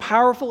the most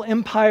powerful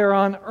empire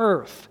on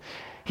earth.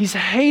 He's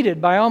hated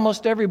by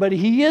almost everybody.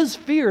 He is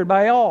feared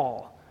by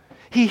all.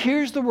 He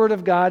hears the word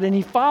of God and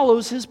he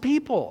follows his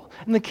people.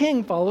 And the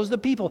king follows the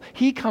people.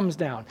 He comes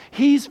down.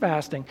 He's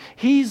fasting.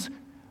 He's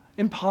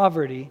in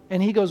poverty,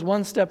 and he goes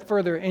one step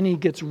further and he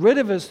gets rid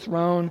of his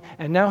throne,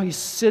 and now he's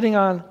sitting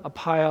on a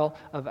pile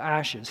of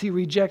ashes.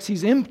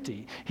 He's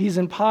empty. He's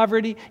in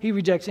poverty. He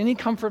rejects any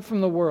comfort from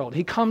the world.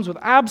 He comes with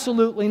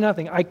absolutely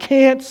nothing. I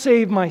can't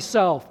save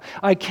myself.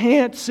 I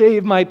can't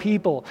save my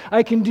people.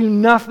 I can do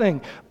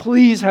nothing.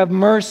 Please have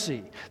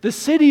mercy. The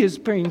city is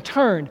being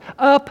turned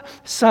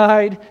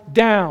upside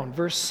down.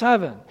 Verse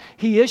 7,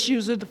 he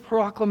issues a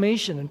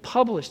proclamation and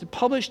published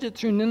it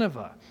through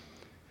Nineveh.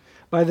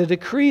 By the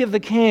decree of the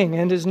king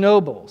and his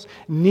nobles,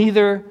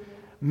 neither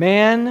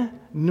man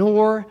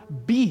nor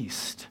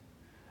beast,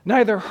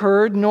 neither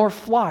herd nor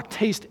flock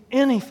taste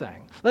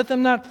anything. Let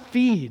them not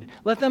feed,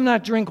 let them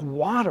not drink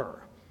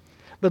water,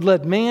 but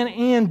let man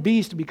and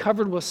beast be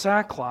covered with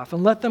sackcloth,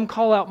 and let them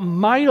call out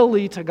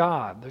mightily to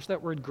God. There's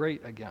that word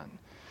great again.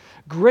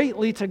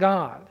 Greatly to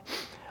God.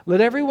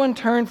 Let everyone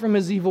turn from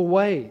his evil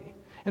way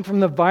and from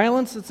the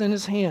violence that's in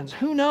his hands.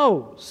 Who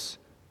knows?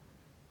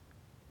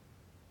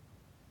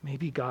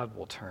 Maybe God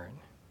will turn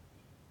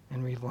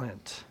and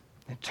relent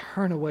and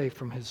turn away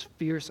from his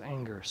fierce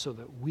anger so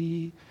that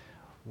we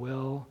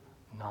will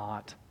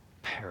not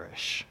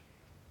perish.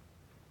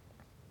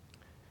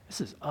 This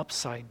is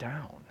upside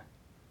down,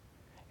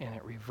 and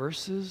it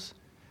reverses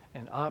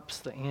and ups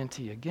the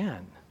ante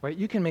again. Right?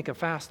 You can make a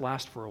fast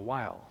last for a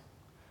while.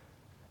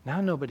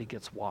 Now nobody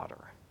gets water.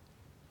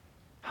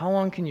 How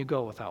long can you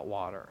go without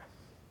water?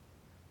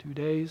 2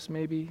 days,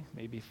 maybe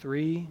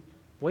 3,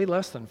 way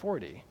less than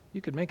 40.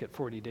 You could make it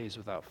 40 days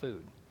without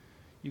food.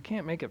 You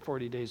can't make it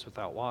 40 days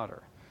without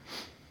water.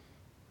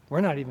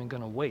 We're not even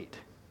going to wait.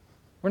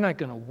 We're not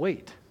going to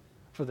wait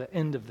for the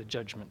end of the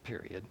judgment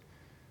period.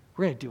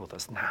 We're going to deal with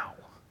this now.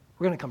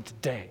 We're going to come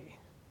today.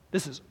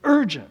 This is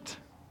urgent.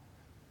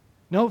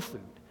 No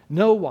food,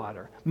 no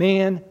water,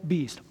 man,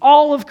 beast,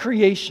 all of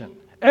creation,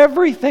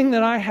 everything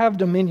that I have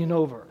dominion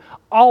over,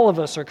 all of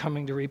us are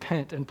coming to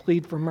repent and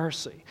plead for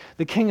mercy.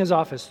 The king is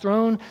off his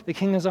throne. The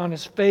king is on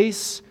his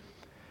face.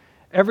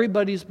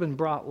 Everybody's been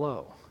brought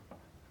low.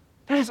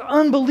 That is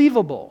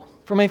unbelievable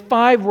from a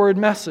 5-word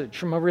message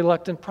from a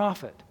reluctant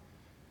prophet.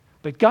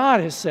 But God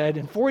has said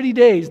in 40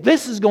 days,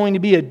 this is going to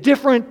be a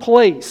different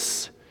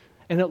place.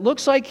 And it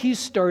looks like he's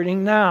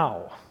starting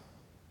now.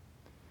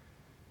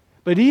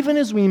 But even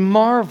as we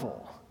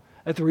marvel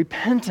at the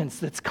repentance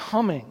that's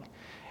coming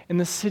in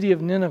the city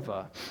of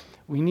Nineveh,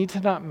 we need to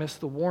not miss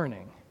the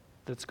warning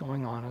that's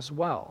going on as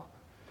well.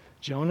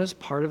 Jonah's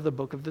part of the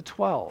book of the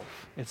 12.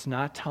 It's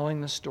not telling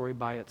the story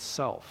by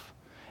itself.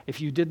 If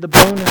you did the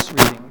bonus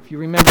reading, if you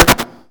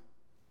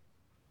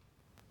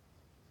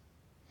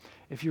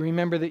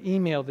remember the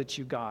email that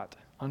you got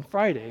on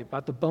Friday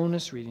about the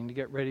bonus reading to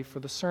get ready for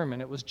the sermon,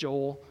 it was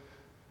Joel,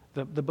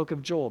 the book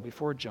of Joel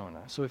before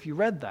Jonah. So if you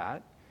read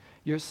that,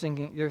 you're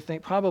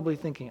probably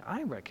thinking,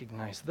 I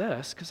recognize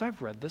this because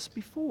I've read this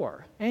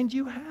before. And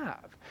you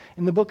have.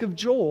 In the book of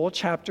Joel,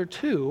 chapter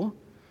 2,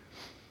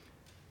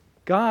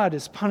 God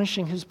is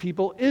punishing his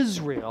people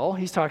Israel.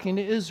 He's talking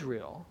to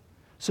Israel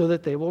so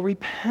that they will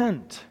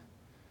repent.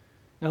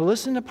 Now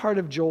listen to part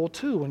of Joel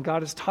 2 when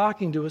God is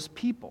talking to his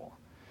people.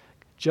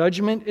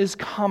 Judgment is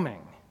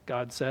coming,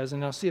 God says,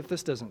 and now see if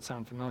this doesn't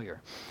sound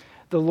familiar.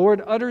 The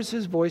Lord utters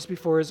his voice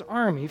before his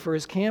army, for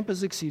his camp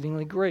is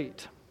exceedingly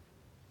great.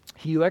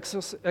 He who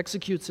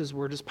executes his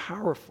word is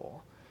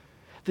powerful.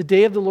 The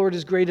day of the Lord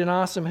is great and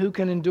awesome. Who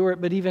can endure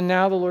it? But even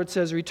now the Lord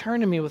says,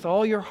 return to me with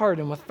all your heart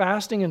and with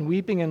fasting and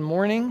weeping and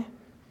mourning,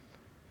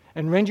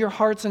 and rend your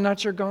hearts and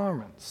not your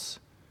garments.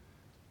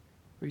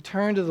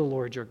 Return to the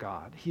Lord your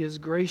God. He is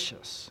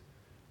gracious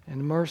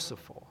and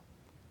merciful,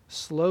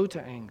 slow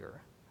to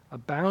anger,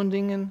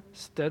 abounding in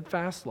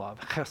steadfast love,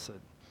 chesed,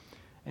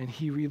 and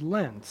he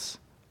relents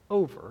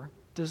over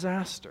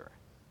disaster.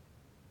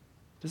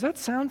 Does that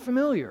sound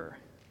familiar?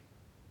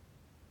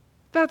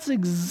 That's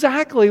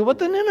exactly what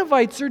the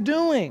Ninevites are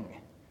doing.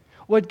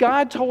 What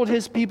God told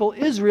his people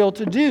Israel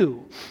to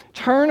do.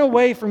 Turn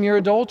away from your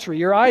adultery,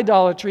 your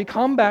idolatry,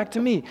 come back to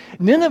me.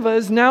 Nineveh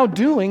is now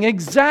doing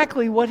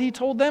exactly what he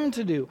told them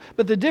to do.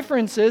 But the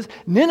difference is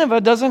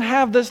Nineveh doesn't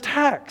have this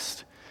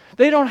text.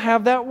 They don't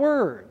have that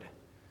word.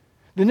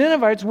 The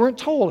Ninevites weren't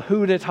told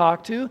who to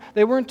talk to.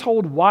 They weren't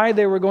told why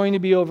they were going to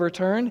be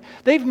overturned.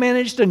 They've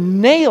managed to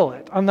nail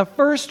it on the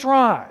first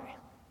try.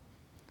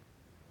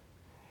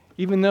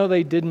 Even though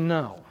they didn't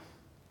know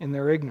in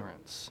their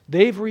ignorance.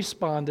 They've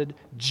responded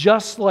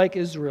just like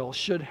Israel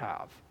should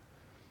have.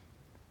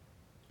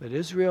 But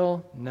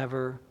Israel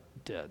never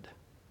did.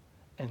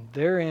 And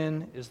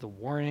therein is the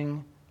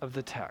warning of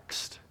the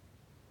text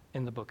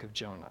in the book of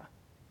Jonah.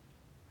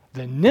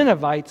 The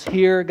Ninevites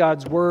hear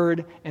God's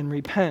word and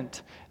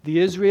repent. The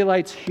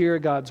Israelites hear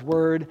God's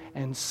word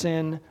and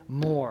sin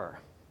more.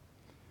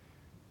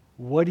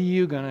 What are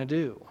you going to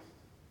do?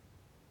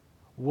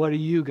 What are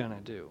you going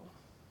to do?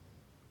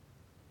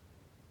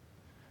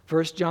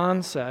 1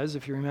 John says,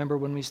 if you remember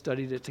when we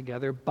studied it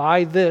together,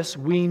 by this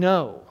we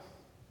know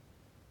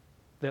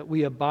that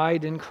we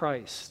abide in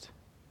Christ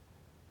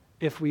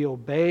if we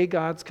obey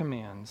God's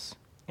commands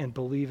and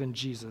believe in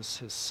Jesus,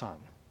 his Son.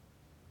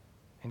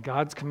 And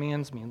God's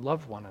commands mean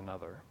love one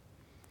another.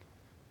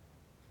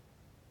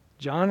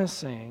 Jonah is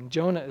saying,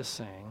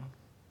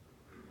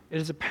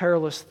 it is a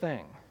perilous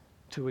thing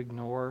to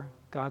ignore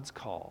God's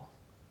call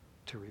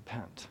to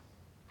repent.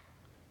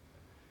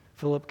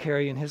 Philip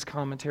Carey, in his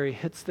commentary,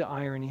 hits the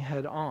irony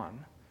head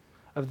on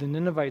of the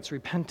Ninevites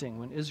repenting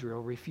when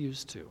Israel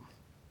refused to.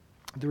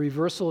 The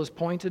reversal is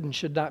pointed and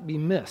should not be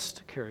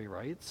missed, Carey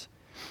writes.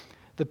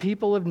 The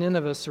people of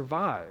Nineveh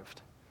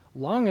survived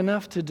long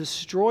enough to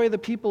destroy the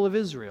people of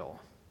Israel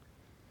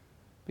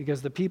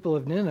because the people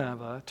of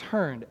Nineveh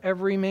turned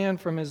every man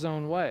from his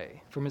own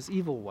way, from his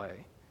evil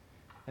way,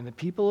 and the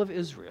people of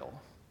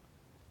Israel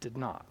did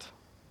not.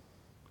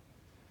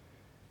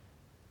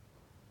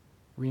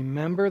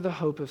 Remember the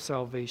hope of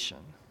salvation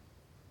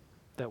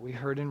that we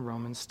heard in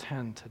Romans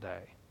 10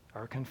 today,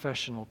 our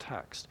confessional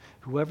text.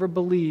 Whoever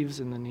believes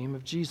in the name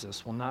of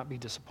Jesus will not be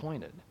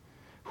disappointed.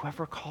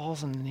 Whoever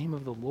calls on the name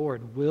of the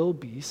Lord will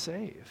be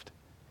saved.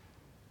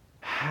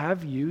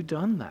 Have you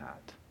done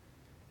that?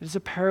 It is a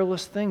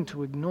perilous thing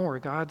to ignore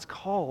God's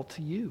call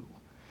to you.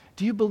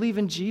 Do you believe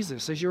in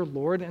Jesus as your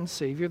Lord and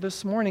Savior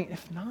this morning?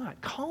 If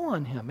not, call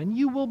on him and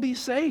you will be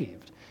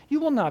saved. You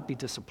will not be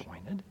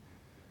disappointed.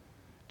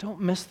 Don't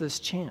miss this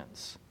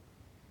chance.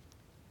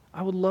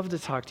 I would love to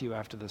talk to you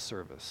after the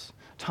service.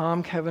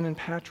 Tom, Kevin, and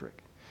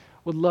Patrick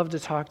would love to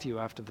talk to you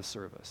after the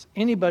service.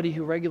 Anybody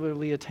who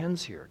regularly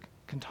attends here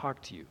can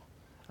talk to you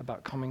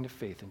about coming to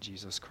faith in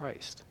Jesus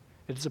Christ.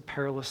 It is a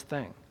perilous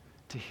thing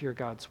to hear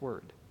God's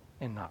word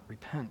and not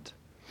repent.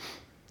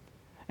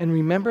 And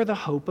remember the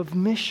hope of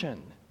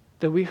mission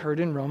that we heard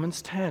in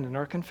Romans 10 in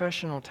our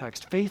confessional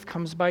text. Faith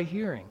comes by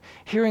hearing,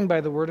 hearing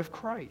by the word of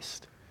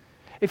Christ.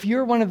 If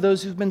you're one of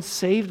those who've been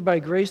saved by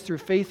grace through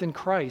faith in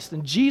Christ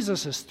and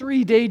Jesus'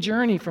 3-day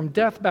journey from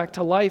death back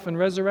to life and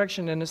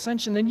resurrection and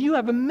ascension, then you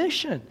have a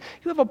mission.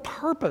 You have a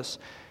purpose.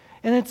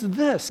 And it's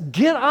this: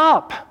 get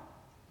up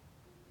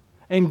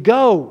and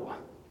go.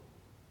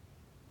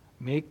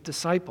 Make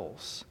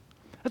disciples.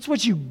 That's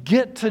what you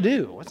get to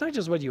do. It's not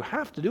just what you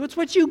have to do, it's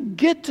what you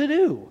get to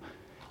do.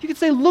 You can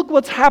say, look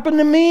what's happened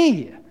to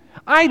me.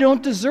 I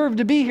don't deserve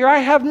to be here. I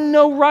have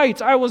no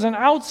rights. I was an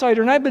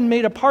outsider, and I've been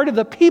made a part of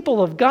the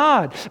people of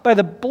God by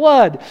the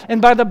blood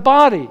and by the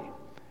body,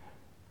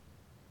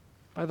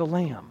 by the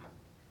Lamb.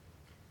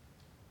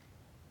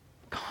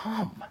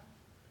 Come.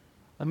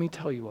 Let me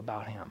tell you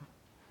about him,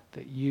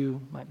 that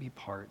you might be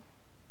part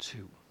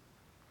too.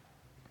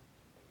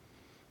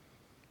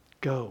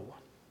 Go.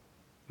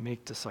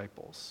 Make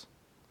disciples.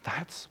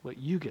 That's what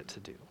you get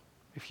to do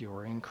if you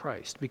are in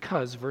Christ.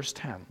 Because, verse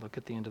 10, look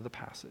at the end of the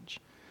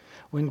passage.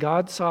 When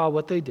God saw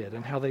what they did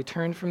and how they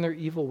turned from their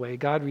evil way,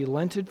 God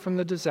relented from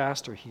the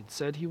disaster he'd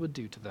said he would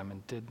do to them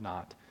and did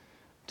not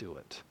do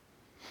it.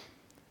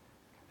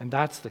 And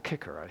that's the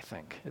kicker, I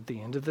think, at the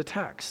end of the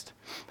text.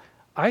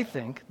 I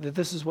think that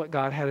this is what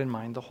God had in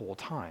mind the whole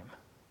time.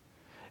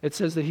 It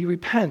says that he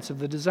repents of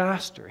the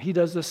disaster. He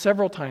does this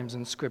several times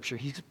in Scripture.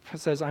 He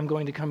says, I'm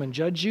going to come and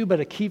judge you, but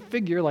a key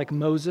figure like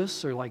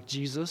Moses or like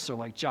Jesus or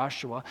like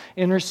Joshua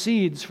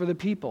intercedes for the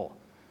people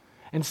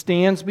and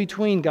stands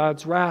between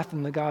God's wrath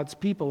and the God's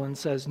people and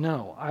says,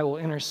 no, I will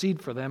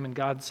intercede for them. And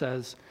God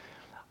says,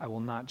 I will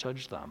not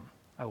judge them.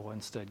 I will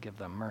instead give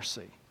them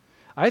mercy.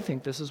 I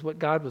think this is what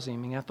God was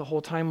aiming at the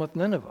whole time with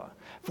Nineveh.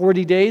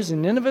 40 days,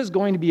 and Nineveh is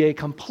going to be a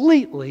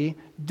completely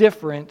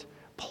different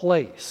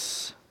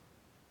place.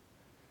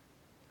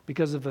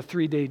 Because of the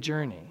 3-day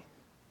journey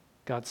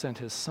God sent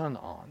his Son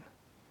on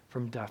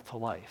from death to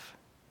life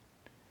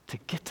to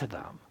get to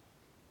them.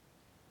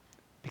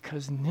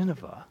 Because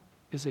Nineveh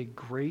is a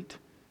great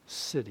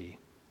city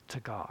to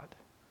God.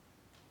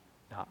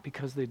 Not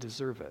because they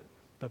deserve it,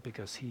 but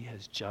because he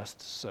has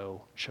just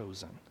so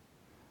chosen.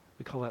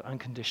 We call that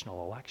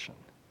unconditional election.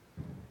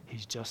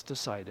 He's just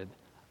decided,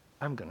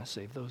 I'm going to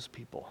save those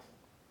people.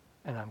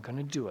 And I'm going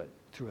to do it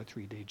through a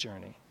 3-day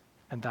journey.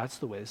 And that's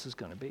the way this is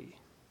going to be.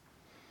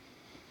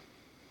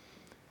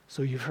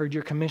 So you've heard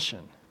your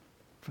commission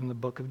from the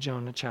book of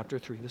Jonah, chapter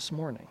 3 this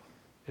morning.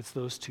 It's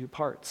those two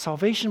parts.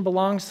 Salvation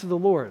belongs to the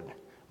Lord,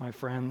 my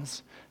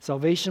friends.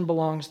 Salvation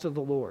belongs to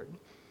the Lord.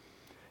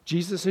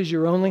 Jesus is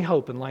your only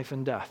hope in life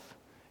and death.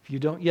 If you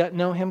don't yet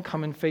know him,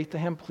 come in faith to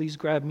him. Please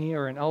grab me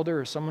or an elder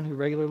or someone who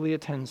regularly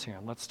attends here.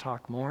 Let's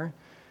talk more.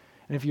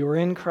 And if you are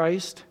in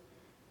Christ,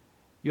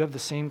 you have the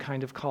same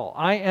kind of call.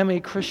 I am a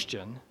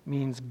Christian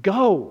means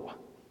go.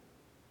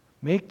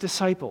 Make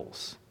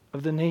disciples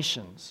of the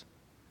nations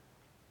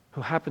who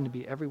happen to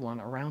be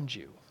everyone around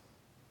you.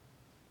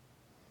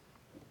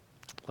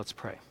 Let's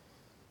pray.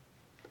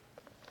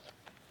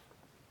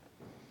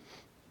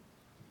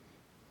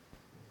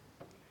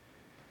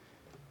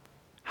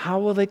 How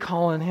will they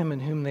call on him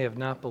in whom they have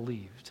not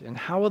believed? And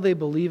how will they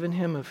believe in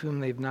him of whom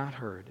they've not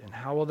heard? And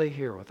how will they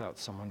hear without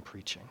someone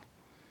preaching?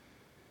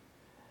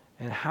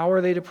 And how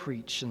are they to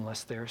preach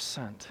unless they are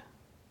sent?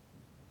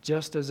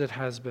 Just as it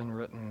has been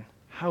written,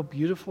 how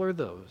beautiful are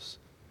those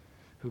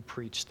who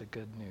preach the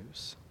good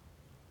news.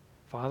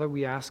 Father,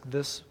 we ask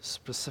this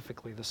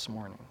specifically this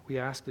morning. We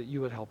ask that you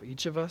would help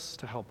each of us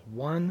to help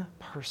one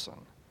person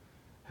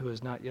who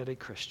is not yet a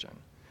Christian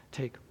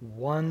take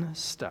one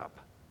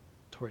step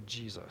toward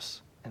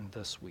Jesus in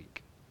this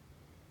week.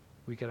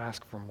 We could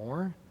ask for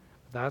more.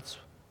 That's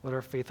what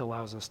our faith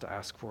allows us to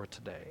ask for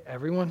today.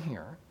 Everyone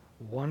here,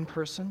 one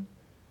person,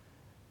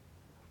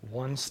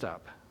 one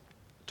step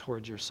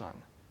toward your Son.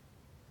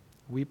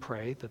 We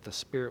pray that the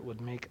Spirit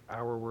would make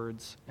our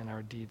words and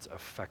our deeds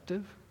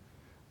effective,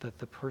 that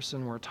the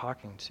person we're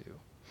talking to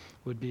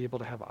would be able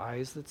to have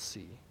eyes that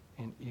see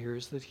and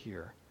ears that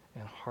hear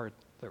and heart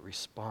that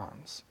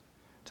responds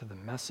to the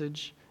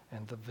message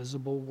and the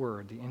visible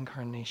word, the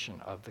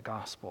incarnation of the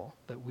gospel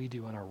that we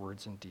do in our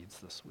words and deeds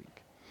this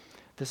week.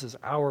 This is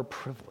our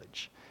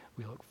privilege.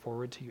 We look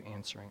forward to you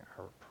answering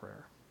our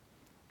prayer.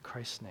 In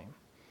Christ's name,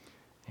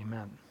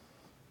 amen.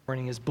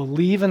 Morning is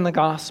believe in the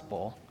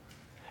gospel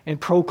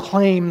and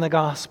proclaim the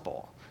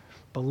gospel.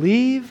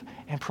 Believe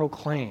and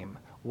proclaim.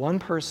 One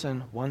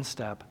person, one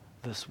step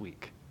this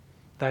week.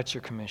 That's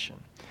your commission.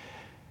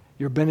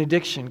 Your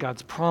benediction,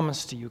 God's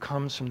promise to you,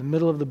 comes from the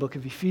middle of the book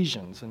of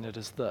Ephesians, and it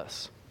is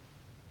this.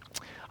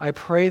 I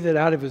pray that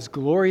out of his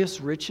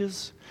glorious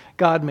riches,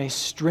 God may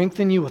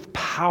strengthen you with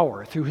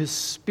power through his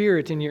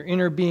Spirit in your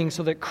inner being,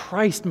 so that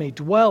Christ may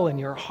dwell in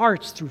your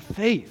hearts through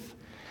faith.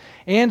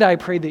 And I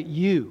pray that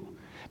you,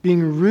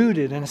 being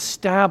rooted and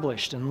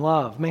established in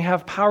love, may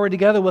have power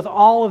together with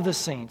all of the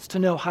saints to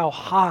know how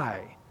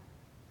high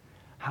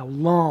how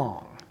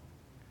long,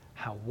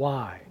 how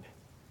wide,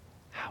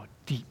 how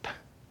deep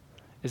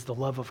is the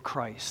love of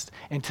Christ.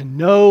 And to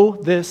know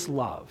this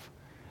love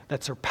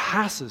that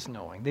surpasses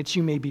knowing, that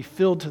you may be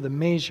filled to the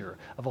measure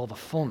of all the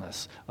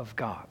fullness of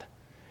God.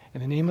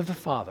 In the name of the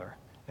Father,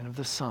 and of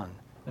the Son,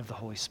 and of the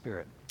Holy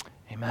Spirit.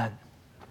 Amen.